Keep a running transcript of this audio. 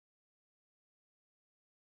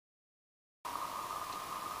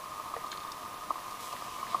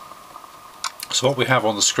So what we have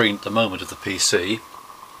on the screen at the moment of the PC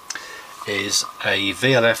is a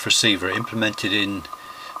VLF receiver implemented in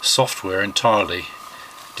software entirely,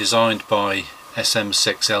 designed by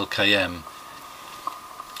SM6LKM,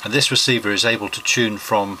 and this receiver is able to tune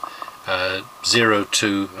from 0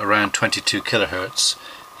 to around 22 kilohertz.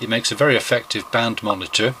 It makes a very effective band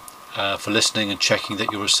monitor for listening and checking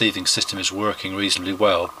that your receiving system is working reasonably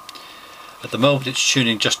well. At the moment it's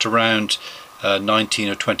tuning just around 19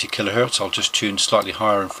 or 20 kilohertz. I'll just tune slightly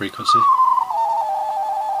higher in frequency.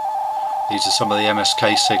 These are some of the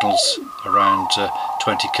MSK signals around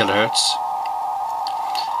 20 kilohertz.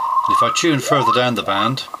 And if I tune further down the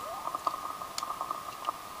band,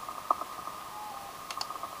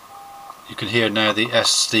 you can hear now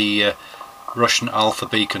the Russian alpha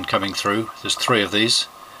beacon coming through. There's 3 of these.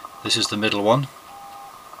 This is the middle one.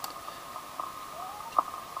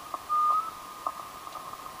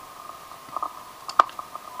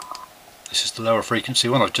 This is the lower frequency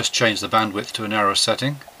one. I've just changed the bandwidth to a narrow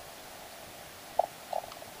setting.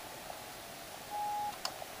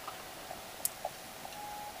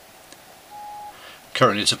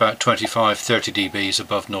 Currently it's about 25-30 dBs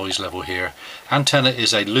above noise level here. Antenna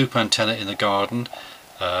is a loop antenna in the garden,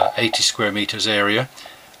 80 square meters area,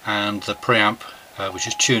 and the preamp which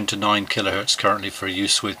is tuned to 9 kilohertz currently for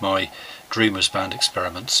use with my Dreamers band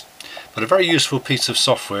experiments. But a very useful piece of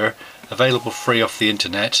software, available free off the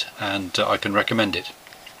internet, and I can recommend it.